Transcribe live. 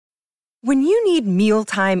When you need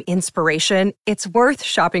mealtime inspiration, it's worth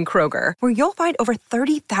shopping Kroger, where you'll find over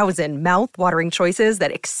 30,000 mouth-watering choices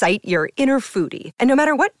that excite your inner foodie. And no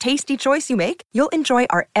matter what tasty choice you make, you'll enjoy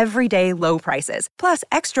our everyday low prices, plus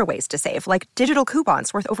extra ways to save, like digital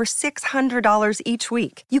coupons worth over $600 each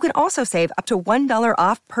week. You can also save up to $1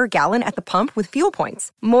 off per gallon at the pump with fuel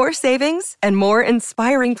points. More savings and more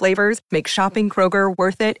inspiring flavors make shopping Kroger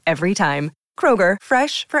worth it every time. Kroger,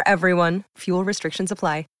 fresh for everyone. Fuel restrictions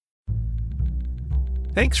apply.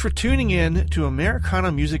 Thanks for tuning in to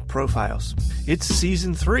Americana Music Profiles. It's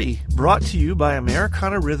Season 3, brought to you by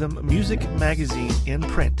Americana Rhythm Music Magazine in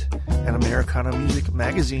print and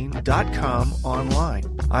AmericanaMusicMagazine.com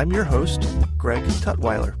online. I'm your host, Greg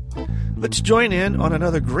Tutwiler. Let's join in on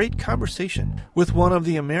another great conversation with one of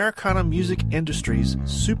the Americana music industry's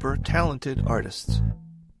super talented artists.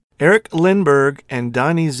 Eric Lindbergh and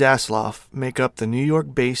Donnie Zasloff make up the New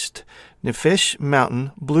York-based NeFesh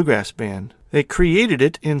Mountain Bluegrass Band. They created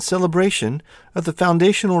it in celebration of the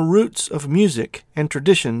foundational roots of music and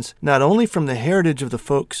traditions, not only from the heritage of the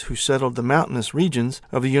folks who settled the mountainous regions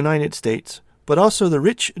of the United States, but also the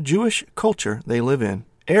rich Jewish culture they live in.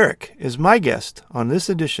 Eric is my guest on this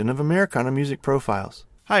edition of Americana Music Profiles.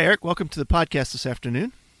 Hi, Eric. Welcome to the podcast this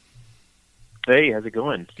afternoon. Hey, how's it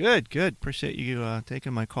going? Good. Appreciate you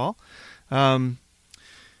taking my call.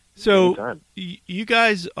 So you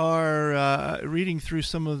guys are reading through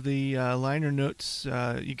some of the liner notes.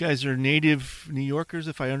 You guys are native New Yorkers,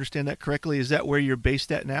 if I understand that correctly. Is that where you're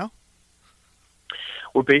based at now?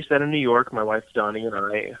 We're based out of New York. My wife Donnie and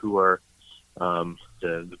I, who are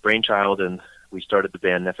the brainchild, and we started the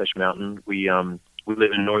band NeFesh Mountain. We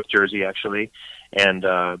live in North Jersey, actually, and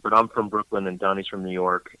but I'm from Brooklyn, and Donnie's from New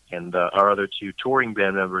York, and our other two touring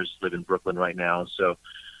band members live in Brooklyn right now. So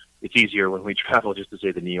it's easier when we travel just to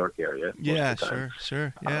say the New York area. Yeah,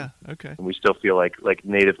 sure. Yeah, okay. And we still feel like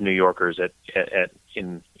native New Yorkers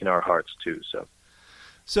in our hearts too.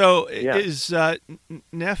 So yeah. Is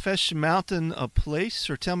NeFesh Mountain a place,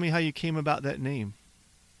 or tell me how you came about that name?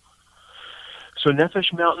 So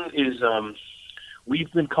NeFesh Mountain is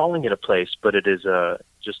we've been calling it a place, but it is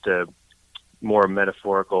just a more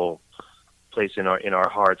metaphorical place in our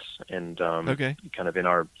hearts and kind of in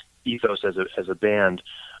our ethos as a band.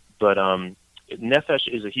 But Nefesh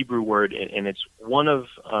is a Hebrew word, and it's one of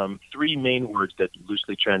three main words that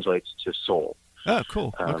loosely translates to soul. Oh,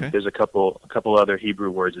 cool. Okay. There's a couple other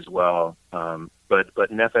Hebrew words as well,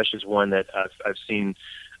 but Nefesh is one that I've seen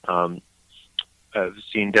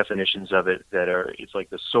definitions of it that it's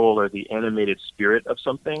like the soul or the animated spirit of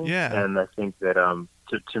something. Yeah. And I think that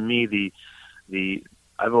to me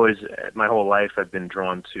I've always, my whole life, I've been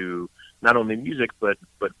drawn to not only music but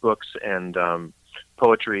books and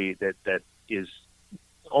poetry that is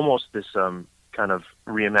almost this kind of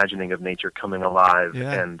reimagining of nature coming alive.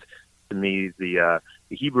 Yeah. And to me, the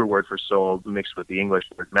Hebrew word for soul mixed with the English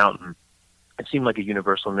word mountain, it seemed like a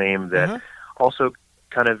universal name that also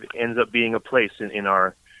kind of ends up being a place in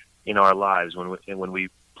our lives when we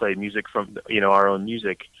play music from our own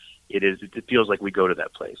music. It feels like we go to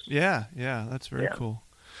that place. Yeah, that's very cool.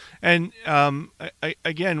 And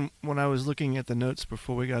again, when I was looking at the notes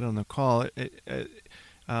before we got on the call,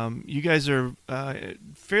 you guys are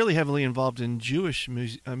fairly heavily involved in Jewish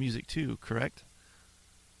music too, correct?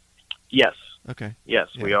 Yes. Okay. Yes,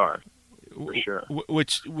 yeah. We are. For sure.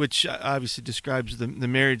 Which obviously describes the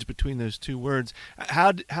marriage between those two words.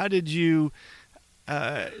 How did you?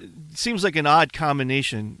 Seems like an odd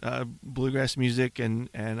combination: bluegrass music and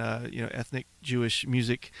ethnic Jewish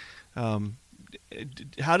music.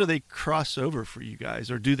 How do they cross over for you guys,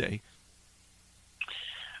 or do they?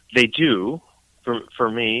 They do. For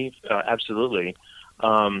me, absolutely.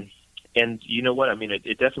 And you know what? I mean,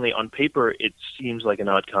 it definitely, on paper, it seems like an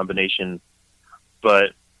odd combination,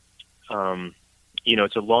 but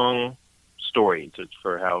it's a long story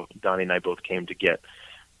for how Donnie and I both came to get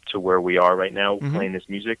to where we are right now, playing this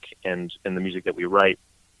music and the music that we write.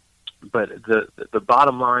 But the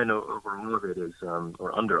bottom line over all of it is,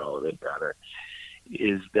 or under all of it rather,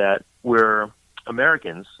 is that we're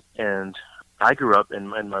Americans, and I grew up, and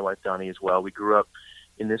my wife Donnie as well, we grew up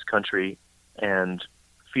in this country and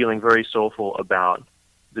feeling very soulful about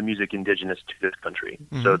the music indigenous to this country.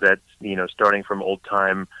 So that's, starting from old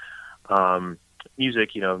time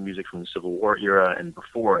music, music from the Civil War era and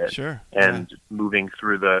before it, and moving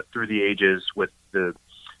through the ages with the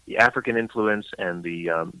African influence and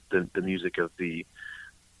the music of the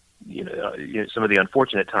some of the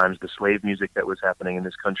unfortunate times, the slave music that was happening in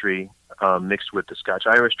this country, mixed with the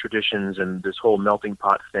Scotch-Irish traditions and this whole melting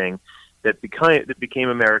pot thing that became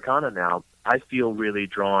Americana now. I feel really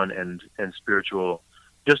drawn and spiritual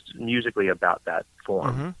just musically about that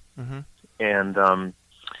form. Mm-hmm.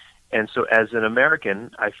 And so as an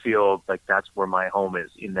American, I feel like that's where my home is,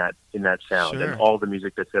 in that sound. Sure. And all the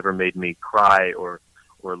music that's ever made me cry or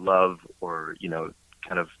love or,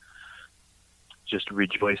 kind of just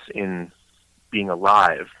rejoice in being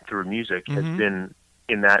alive through music has been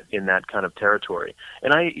in that kind of territory.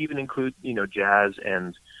 And I even include, jazz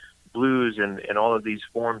and blues and all of these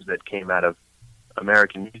forms that came out of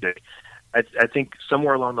American music. I think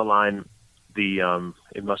somewhere along the line,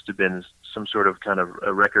 it must have been some sort of kind of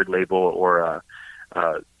a record label or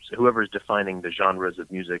whoever's defining the genres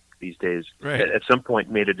of music these days, right, at some point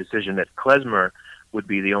made a decision that klezmer would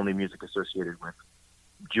be the only music associated with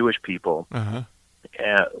Jewish people. Uh-huh.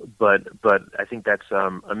 But I think that's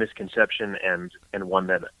a misconception and one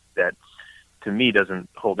that to me doesn't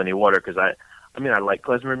hold any water, because I like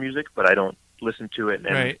klezmer music, but I don't listen to it.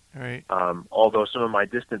 And, right. Although some of my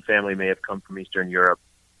distant family may have come from Eastern Europe,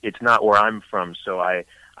 it's not where I'm from, so I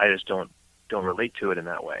just don't relate to it in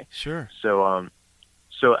that way. Sure. So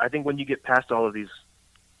I think when you get past all of these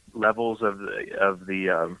levels of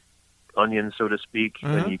the onion, so to speak,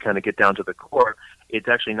 when you kind of get down to the core, it's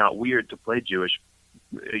actually not weird to play Jewish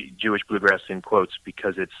bluegrass in quotes,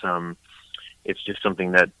 because it's just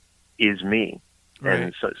something that is me,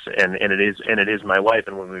 right. and it is my wife.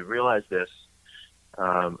 And when we realized this,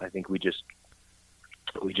 I think we just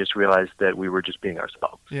realized that we were just being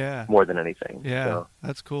ourselves, more than anything. Yeah, so,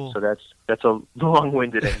 that's cool. So that's a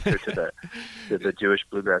long-winded answer to the Jewish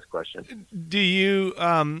bluegrass question. Do you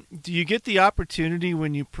get the opportunity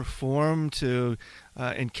when you perform to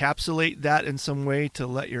encapsulate that in some way, to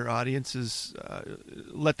let your audiences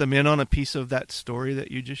let them in on a piece of that story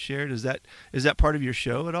that you just shared? Is that part of your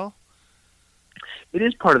show at all? It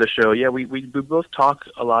is part of the show. Yeah, we both talk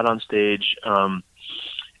a lot on stage.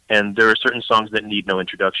 And there are certain songs that need no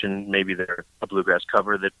introduction. Maybe they're a bluegrass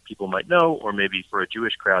cover that people might know, or maybe for a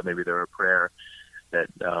Jewish crowd, maybe they're a prayer that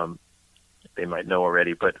they might know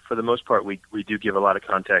already. But for the most part, we do give a lot of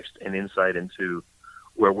context and insight into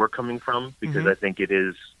where we're coming from, because I think it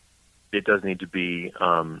does need to be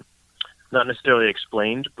not necessarily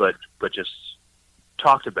explained, but just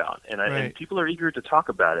talked about. And people are eager to talk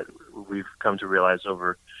about it. We've come to realize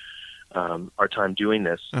over our time doing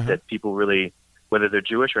this that people really, whether they're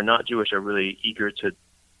Jewish or not Jewish, are really eager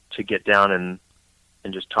to get down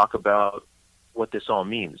and just talk about what this all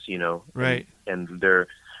means, Right. And they're,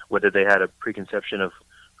 whether they had a preconception of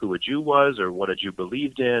who a Jew was or what a Jew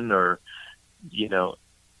believed in, or,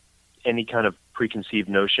 any kind of preconceived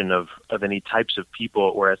notion of any types of people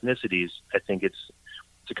or ethnicities. I think it's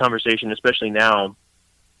a conversation, especially now,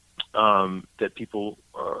 that people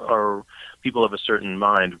of a certain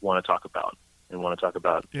mind want to talk about,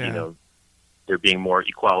 there being more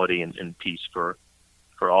equality and peace for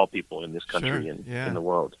all people in this country and in the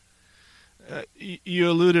world. You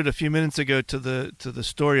alluded a few minutes ago to the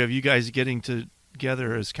story of you guys getting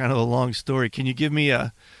together as kind of a long story. Can you give me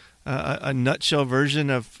a nutshell version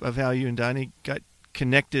of how you and Donnie got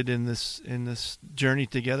connected in this journey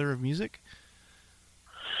together of music?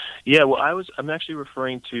 Yeah, well, I'm actually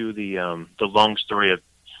referring to the long story of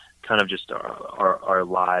kind of just our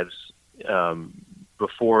lives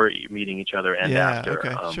before meeting each other and after.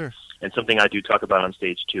 Okay, sure. And something I do talk about on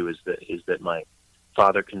stage too is that my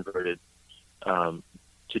father converted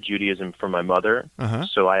to Judaism from my mother.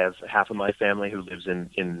 So I have half of my family who lives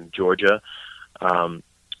in Georgia,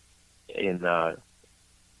 in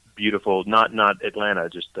beautiful, not Atlanta,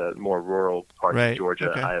 just a more rural part of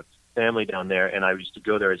Georgia. Okay. I have family down there, and I used to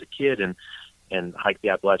go there as a kid and hike the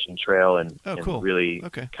Appalachian Trail and really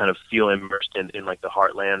kind of feel immersed in like the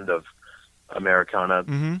heartland of Americana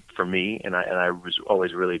for me, and I was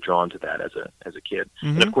always really drawn to that as a kid.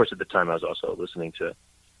 And of course, at the time, I was also listening to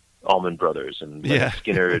Allman Brothers and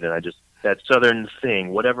Skinner, and I just, that Southern thing,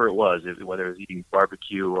 whatever it was, whether it was eating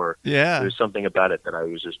barbecue or there was something about it that I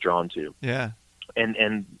was just drawn to. Yeah.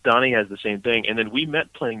 And Donnie has the same thing. And then we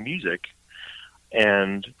met playing music,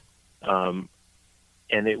 and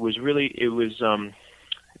it was really, we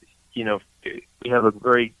have a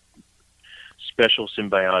very special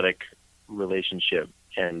symbiotic relationship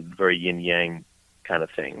and very yin yang kind of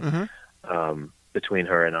thing between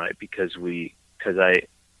her and I, because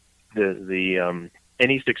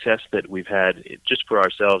any success that we've had just for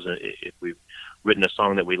ourselves, if we've written a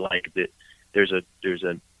song that we like, that there's a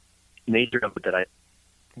nature of it that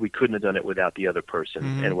we couldn't have done it without the other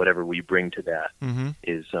person, and whatever we bring to that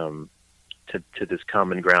is to this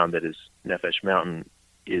common ground that is NeFesh Mountain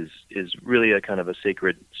is really a kind of a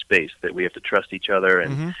sacred space that we have to trust each other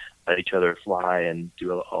and let each other fly and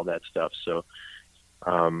do all that stuff. So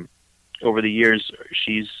over the years,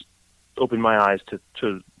 she's opened my eyes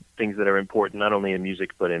to things that are important, not only in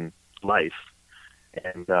music but in life.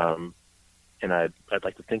 And I'd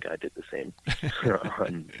like to think I did the same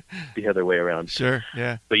on the other way around. Sure,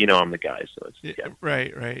 yeah. But I'm the guy, so it's yeah.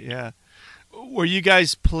 Right, yeah. Were you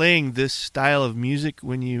guys playing this style of music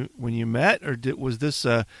when you met, or was this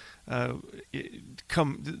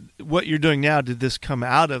what you're doing now? Did this come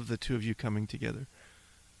out of the two of you coming together?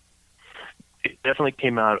 It definitely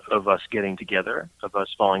came out of us getting together, of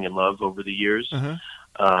us falling in love over the years. Uh-huh.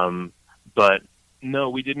 But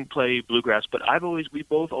no, we didn't play bluegrass. But we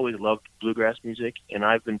both always loved bluegrass music, and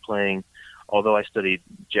I've been playing. Although I studied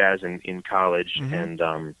jazz in college, mm-hmm.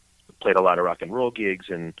 and played a lot of rock and roll gigs,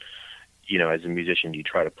 and as a musician, you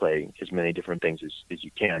try to play as many different things as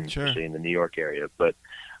you can, sure. especially in the New York area. But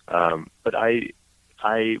I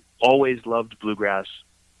always loved bluegrass,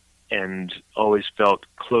 and always felt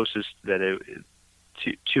closest to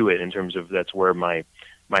it in terms of that's where my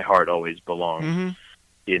heart always belonged. Mm-hmm.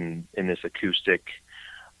 in this acoustic,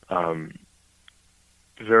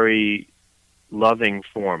 very loving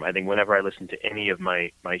form. I think whenever I listened to any of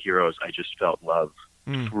my heroes, I just felt love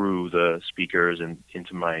through the speakers and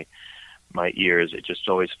into my ears. It just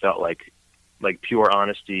always felt like pure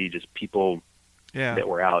honesty, just people that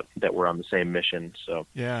were on the same mission. So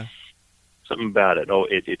yeah, something about it.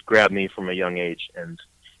 It grabbed me from a young age, and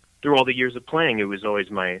through all the years of playing, it was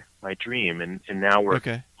always my dream. And now we're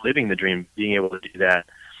living the dream, being able to do that,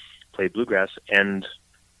 play bluegrass, and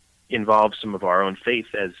involve some of our own faith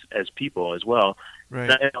as people as well. Right.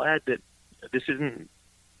 And I'll add that this isn't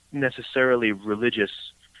necessarily religious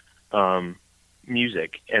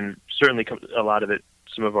music, and certainly a lot of it,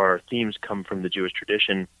 some of our themes come from the Jewish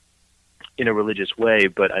tradition in a religious way,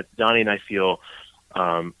 but Donnie and I feel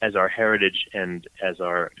as our heritage and as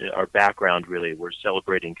our background, really, we're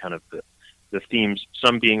celebrating kind of the themes,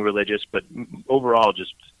 some being religious, but overall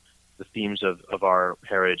just the themes of our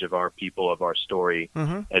heritage, of our people, of our story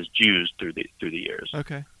as Jews through the years.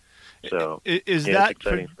 Okay. So is that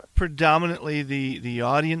predominantly the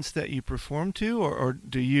audience that you perform to, or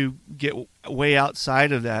do you get way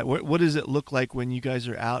outside of that? What does it look like when you guys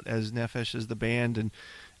are out as NeFesh, as the band,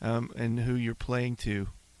 and who you're playing to?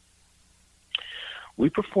 We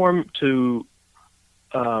perform to.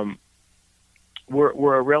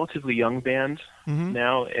 We're a relatively young band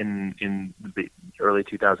now. In the early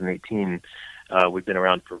 2018, we've been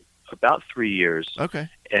around for about 3 years. Okay,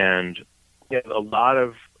 and we have a lot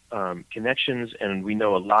of connections, and we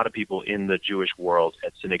know a lot of people in the Jewish world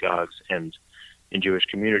at synagogues and in Jewish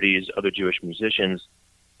communities, other Jewish musicians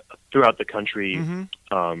throughout the country,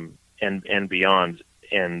 and beyond.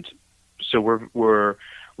 And so we're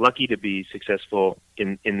lucky to be successful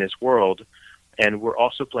in this world, and we're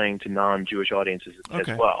also playing to non-Jewish audiences as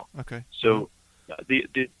well. Okay. So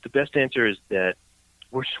the best answer is that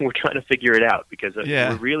we're trying to figure it out, because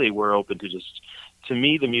we're open to just. To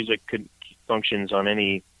me, the music functions on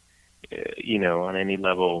any on any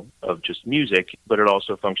level of just music, but it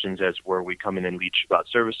also functions as where we come in and lead Shabbat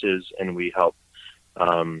services, and we help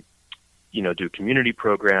do community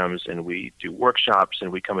programs, and we do workshops,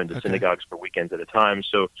 and we come into synagogues for weekends at a time.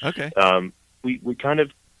 So we kind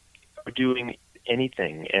of are doing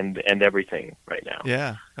anything and everything right now.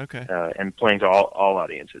 Yeah. Okay. And playing to all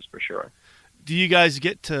audiences for sure. Do you guys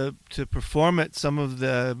get to perform at some of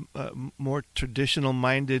the more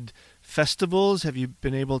traditional-minded festivals? Have you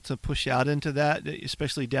been able to push out into that,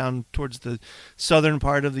 especially down towards the southern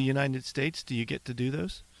part of the United States? Do you get to do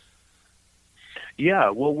those? Yeah,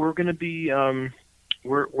 well, we're going to be.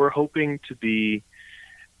 We're hoping to be.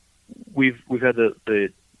 We've had the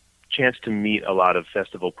chance to meet a lot of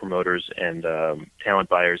festival promoters and talent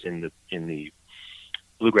buyers in the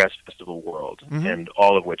bluegrass festival world, and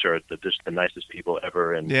all of which are just the nicest people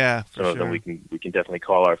ever. And some of them we can definitely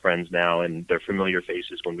call our friends now, and they're familiar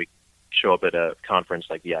faces when we show up at a conference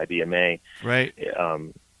like the IBMA. Right.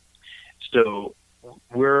 So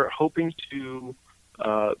we're hoping to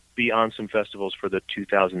be on some festivals for the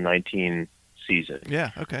 2019 season.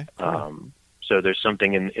 Yeah. Okay. Cool. So there's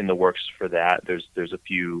something in the works for that. There's a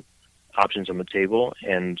few options on the table,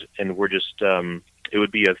 and we're just it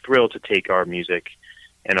would be a thrill to take our music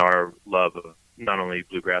and our love of not only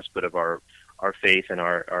bluegrass but of our faith and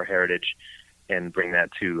our heritage, and bring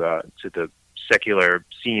that to the secular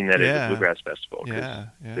scene that is a bluegrass festival. Yeah.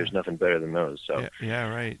 There's nothing better than those. So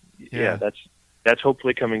right. Yeah, that's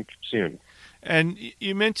hopefully coming soon. And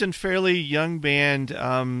you mentioned fairly young band.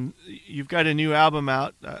 You've got a new album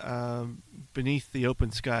out, Beneath the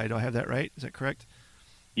Open Sky. Do I have that right? Is that correct?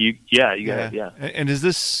 You got it. Yeah. And is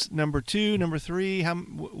this number 2, number 3?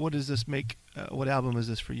 What does this make? What album is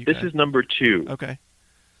this for you? This guys? Is number 2. Okay.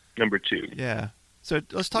 Number 2. Yeah. So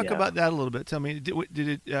let's talk about that a little bit. Tell me,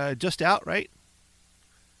 did it just out, right?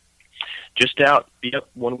 Just out. Yep,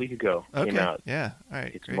 1 week ago. Okay. Came out. Yeah. All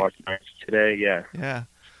right. It's great. March 9th today. Yeah. Yeah.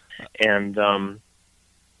 And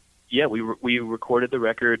we recorded the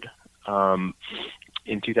record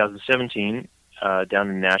in 2017 down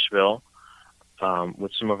in Nashville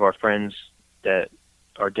with some of our friends that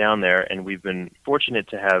are down there, and we've been fortunate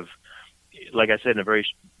to have, like I said, in a very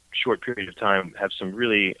short period of time, have some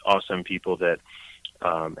really awesome people that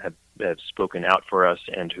have spoken out for us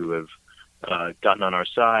and who have gotten on our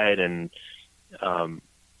side, and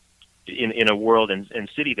in a world and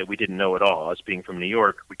city that we didn't know at all. Us being from New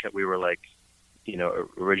York, we were like,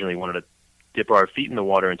 originally wanted to dip our feet in the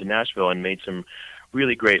water into Nashville, and made some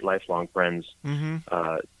really great lifelong friends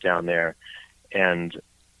down there. And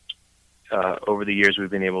over the years, we've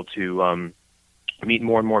been able to meet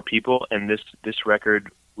more and more people. And this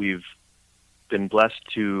record, we've been blessed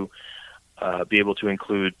to be able to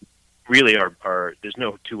include really our there's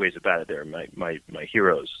no two ways about it. They're my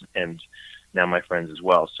heroes, and now my friends as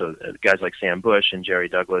well. So guys like Sam Bush and Jerry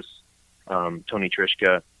Douglas, Tony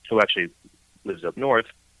Trishka, who actually lives up north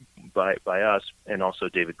by us, and also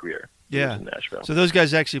David Greer. Yeah. In Nashville. So those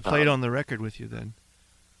guys actually played on the record with you then?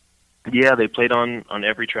 Yeah, they played on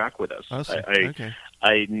every track with us. Awesome. Okay.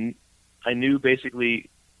 I knew basically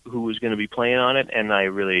who was going to be playing on it, and I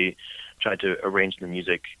really tried to arrange the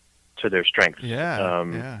music to their strengths.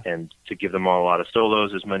 Yeah. And to give them all a lot of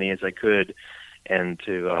solos, as many as I could, and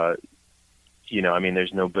to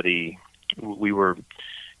there's nobody. We were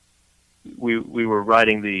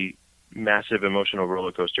riding the massive emotional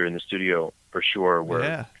roller coaster in the studio for sure,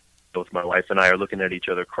 where both my wife and I are looking at each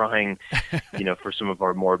other crying, for some of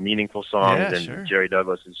our more meaningful songs. Yeah, and sure. Jerry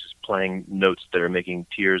Douglas is just playing notes that are making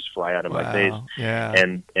tears fly out of my face. Yeah.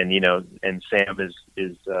 And Sam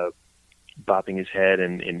is bopping his head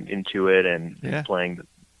and into it and playing the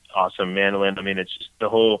awesome mandolin. I mean, it's just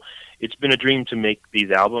it's been a dream to make these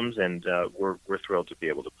albums, and we're thrilled to be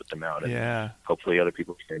able to put them out. And hopefully other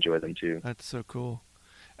people can enjoy them too. That's so cool.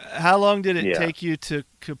 How long did it take you to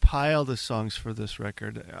compile the songs for this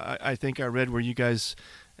record? I think I read where you guys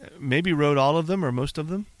maybe wrote all of them or most of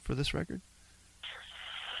them for this record.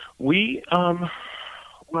 We,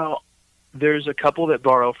 there's a couple that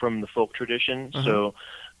borrow from the folk tradition. So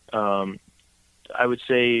I would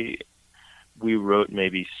say we wrote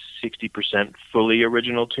maybe 60% fully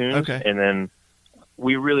original tunes. Okay. And then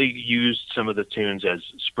we really used some of the tunes as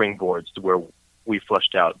springboards to where we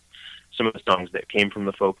fleshed out some of the songs that came from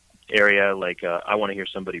the folk area, like I Want to Hear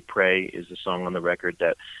Somebody Pray is a song on the record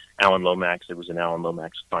that it was an Alan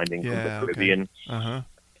Lomax finding from the Caribbean.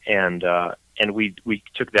 And we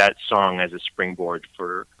took that song as a springboard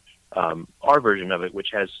for our version of it, which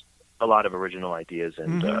has a lot of original ideas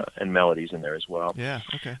and melodies in there as well. Yeah,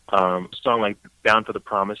 okay. A song like Bound for the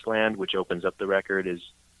Promised Land, which opens up the record, is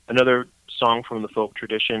another song from the folk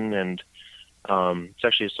tradition, and it's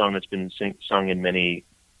actually a song that's been sung in many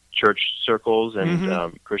church circles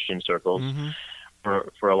and Christian circles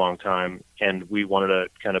for a long time, and we wanted to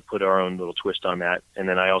kind of put our own little twist on that. And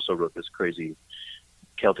then I also wrote this crazy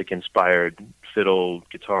Celtic-inspired fiddle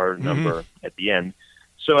guitar number at the end.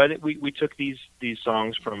 So I think we took these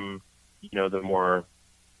songs from the more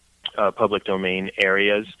public domain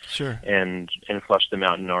areas, and flushed them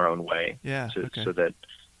out in our own way. Yeah.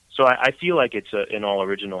 So I feel like it's an all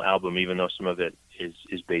original album, even though some of it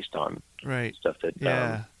is based on stuff that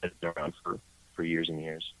has been around for years and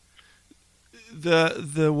years.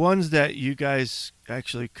 The ones that you guys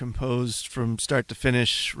actually composed from start to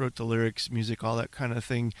finish, wrote the lyrics, music, all that kind of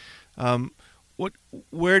thing.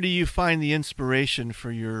 Where do you find the inspiration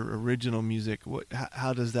for your original music?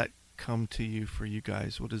 How does that come to you for you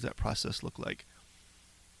guys? What does that process look like?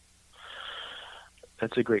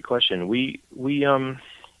 That's a great question. We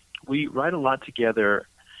write a lot together,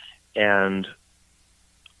 and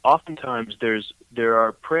oftentimes there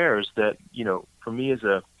are prayers that, for me as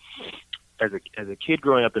a kid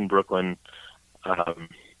growing up in Brooklyn,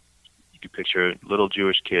 you could picture a little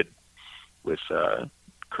Jewish kid with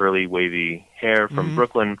curly, wavy hair from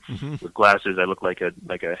Brooklyn with glasses. I look like a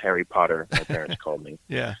Harry Potter. My parents called me.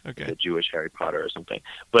 Yeah, okay. A Jewish Harry Potter or something.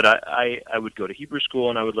 But I would go to Hebrew school,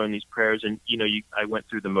 and I would learn these prayers, and I went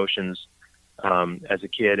through the motions as a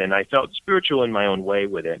kid, and I felt spiritual in my own way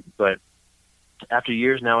with it. But after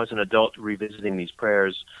years now as an adult revisiting these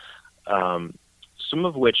prayers, some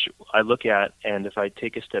of which I look at, and if I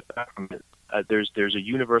take a step back from it, there's a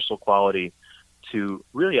universal quality to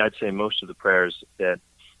really, I'd say, most of the prayers that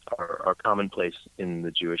are commonplace in the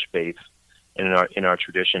Jewish faith and in our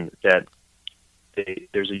tradition, that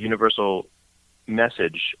there's a universal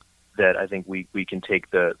message that I think we can take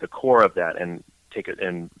the core of that and take it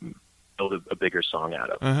and build a bigger song out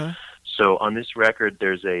of. Uh-huh. So on this record,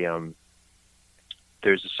 there's a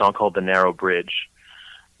song called "The Narrow Bridge,"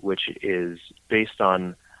 which is based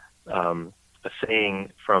on a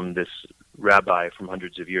saying from this rabbi from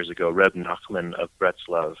hundreds of years ago, Reb Nachman of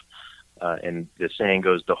Breslov. And the saying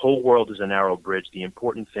goes, "The whole world is a narrow bridge. The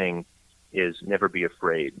important thing is never be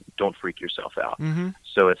afraid. Don't freak yourself out." Mm-hmm.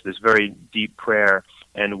 So it's this very deep prayer,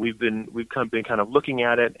 and we've been kind of looking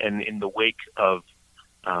at it, and in the wake of,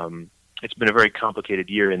 it's been a very complicated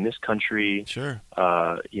year in this country. Sure.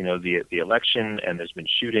 The election, and there's been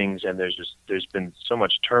shootings, and there's been so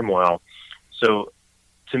much turmoil. So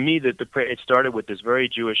to me, the prayer, it started with this very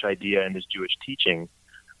Jewish idea and this Jewish teaching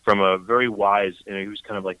from a very wise, he was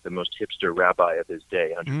kind of like the most hipster rabbi of his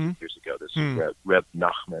day, hundreds of years ago. This is Reb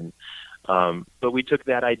Nachman. But we took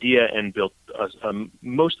that idea and built a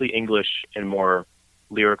mostly English and more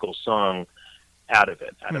lyrical song out of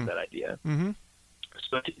that idea. Mm-hmm.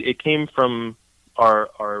 So it came from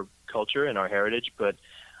our culture and our heritage, but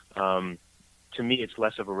to me, it's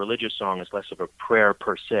less of a religious song. It's less of a prayer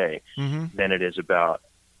per se than it is about,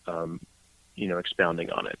 expounding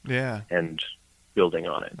on it. Yeah. And building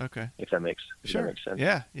on it. Okay. If that makes sense.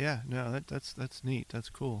 Yeah. No, that's neat. That's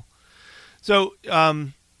cool. So,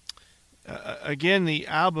 again, the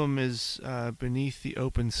album is Beneath the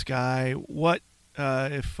Open Sky. What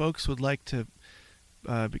if folks would like to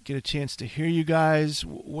get a chance to hear you guys?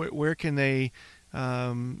 Where can they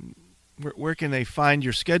where can they find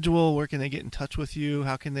your schedule? Where can they get in touch with you?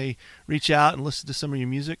 How can they reach out and listen to some of your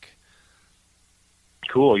music?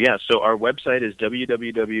 Cool. Yeah. So our website is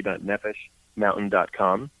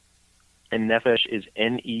www.nefeshmountain.com, and NeFesh is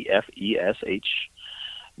NeFesh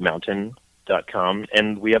mountain.com.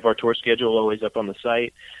 And we have our tour schedule always up on the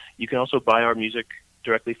site. You can also buy our music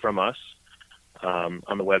directly from us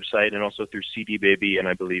on the website, and also through CD Baby and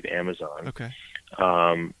I believe Amazon. Okay.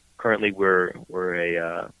 Currently, we're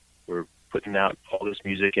putting out all this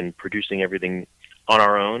music and producing everything on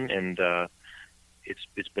our own, and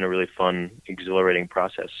it's been a really fun, exhilarating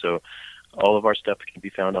process. So all of our stuff can be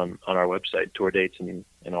found on our website, tour dates and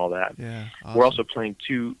all that. Yeah, awesome. We're also playing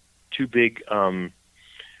two big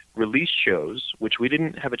release shows, which we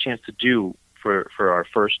didn't have a chance to do for our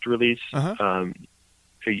first release a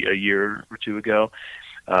year or two ago.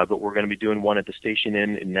 But we're going to be doing one at the Station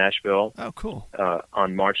Inn in Nashville. Oh, cool.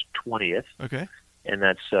 On March 20th. Okay. And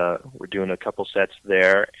that's we're doing a couple sets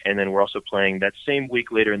there, and then we're also playing that same week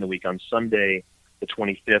later in the week on Sunday, the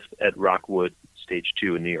 25th, at Rockwood Stage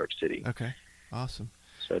 2 in New York City. Okay, awesome.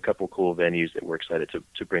 So a couple cool venues that we're excited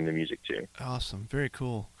to bring the music to. Awesome, very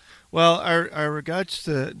cool. Well, our regards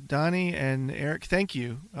to Donnie and Eric. Thank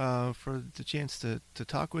you for the chance to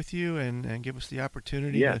talk with you and give us the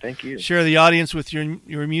opportunity to thank you. Share the audience with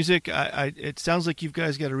your music. It sounds like you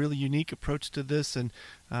guys got a really unique approach to this, and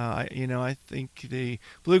I think the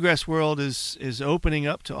bluegrass world is opening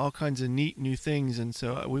up to all kinds of neat new things, and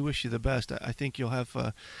so we wish you the best. I think you'll have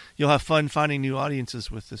fun finding new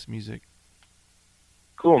audiences with this music.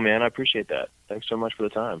 Cool, man. I appreciate that. Thanks so much for the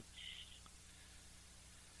time.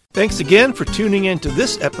 Thanks again for tuning in to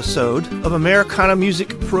this episode of Americana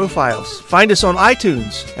Music Profiles. Find us on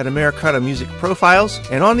iTunes at Americana Music Profiles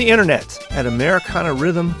and on the internet at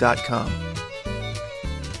AmericanaRhythm.com.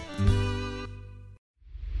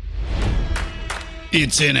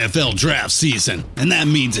 It's NFL draft season, and that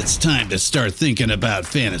means it's time to start thinking about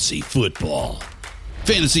fantasy football.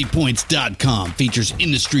 FantasyPoints.com features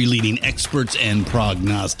industry-leading experts and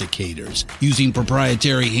prognosticators using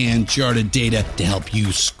proprietary hand-charted data to help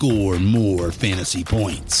you score more fantasy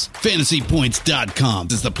points. FantasyPoints.com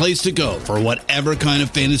is the place to go for whatever kind of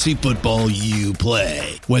fantasy football you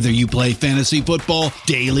play. Whether you play fantasy football,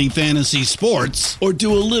 daily fantasy sports, or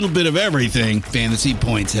do a little bit of everything, Fantasy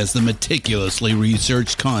Points has the meticulously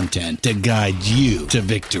researched content to guide you to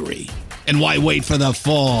victory. And why wait for the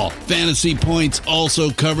fall? Fantasy Points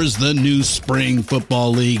also covers the new spring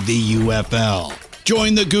football league, the UFL.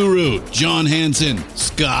 Join the guru, John Hansen,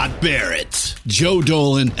 Scott Barrett, Joe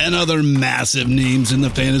Dolan, and other massive names in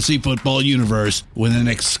the fantasy football universe with an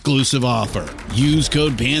exclusive offer. Use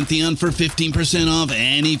code Pantheon for 15% off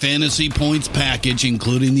any Fantasy Points package,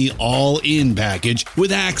 including the all-in package,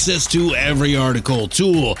 with access to every article,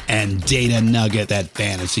 tool, and data nugget that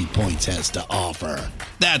Fantasy Points has to offer.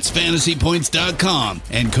 That's FantasyPoints.com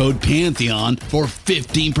and code Pantheon for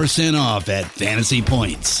 15% off at Fantasy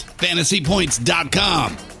Points.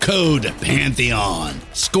 FantasyPoints.com, code Pantheon.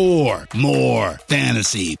 Score more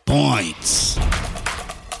fantasy points.